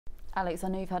Alex, I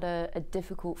know you've had a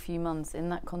difficult few months. In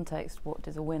that context, what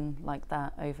does a win like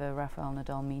that over Rafael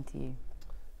Nadal mean to you?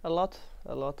 A lot,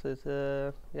 a lot.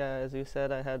 Yeah, as you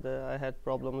said, I had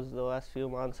problems the last few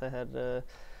months. I had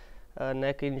a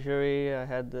neck injury. I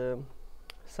had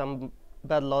some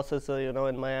bad losses.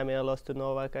 In Miami, I lost to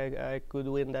Novak. I could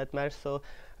win that match, so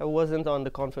I wasn't on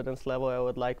the confidence level I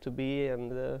would like to be,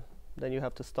 and then you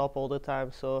have to stop all the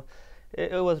time. So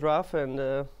it was rough,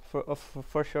 and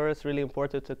for sure, it's really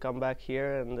important to come back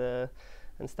here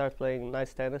and start playing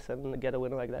nice tennis and get a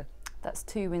win like that. That's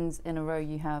 2 wins in a row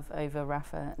you have over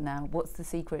Rafa now. What's the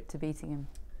secret to beating him?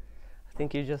 I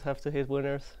think you just have to hit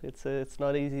winners. It's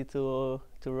not easy to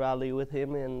rally with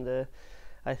him, and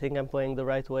I think I'm playing the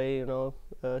right way.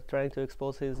 Trying to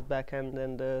expose his backhand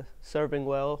and serving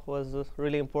well was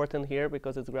really important here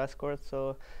because it's grass court.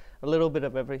 So a little bit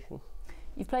of everything.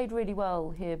 You've played really well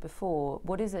here before.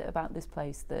 What is it about this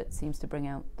place that seems to bring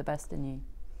out the best in you?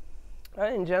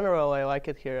 In general, I like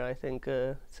it here. I think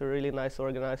it's a really nice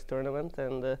organized tournament,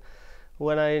 and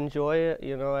when I enjoy it,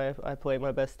 I play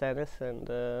my best tennis, and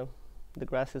the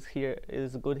grass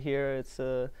is good here.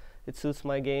 It suits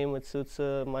my game. It suits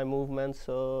my movement.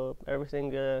 So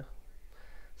everything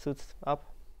suits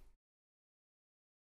up.